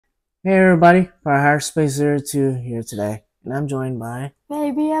Hey everybody, Fire Space Zero 2 here today, and I'm joined by,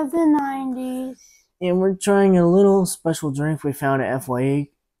 Baby of the 90s. and we're trying a little special drink we found at FYE.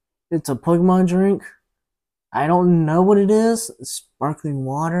 It's a Pokemon drink. I don't know what it is. It's sparkling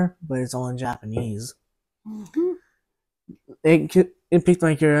water, but it's all in Japanese. Mm-hmm. It piqued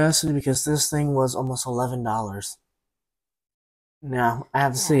my curiosity because this thing was almost $11. Now I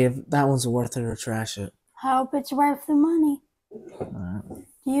have to see if that one's worth it or trash it. Hope it's worth the money. Alright.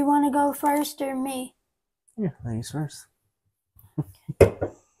 Do you want to go first or me? Yeah, ladies first.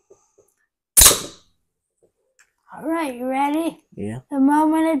 All right, you ready? Yeah. The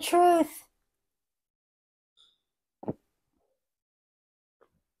moment of truth.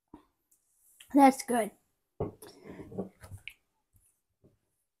 That's good.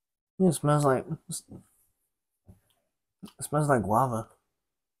 It smells like guava.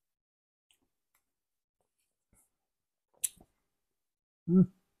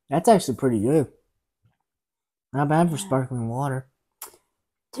 That's actually pretty good. Not bad for sparkling water.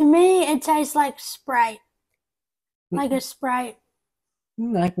 To me, it tastes like Sprite. Like a Sprite.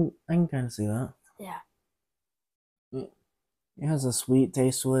 I can kind of see that. Yeah. It has a sweet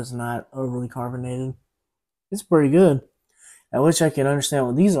taste to it. It's not overly carbonated. It's pretty good. I wish I could understand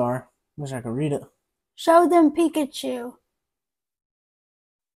what these are. Wish I could read it. Show them Pikachu.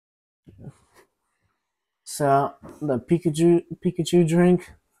 So the Pikachu drink,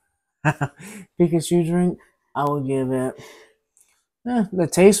 Pikachu drink, I would give it. The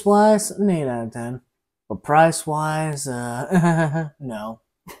taste wise, an 8 out of 10. But price wise, no.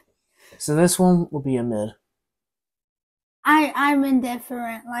 So this one will be a mid. I'm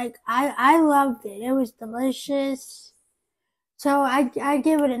indifferent. Like I loved it. It was delicious. So I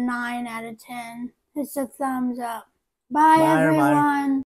give it a 9 out of 10. It's a thumbs up. Bye Bye, everybody. everyone.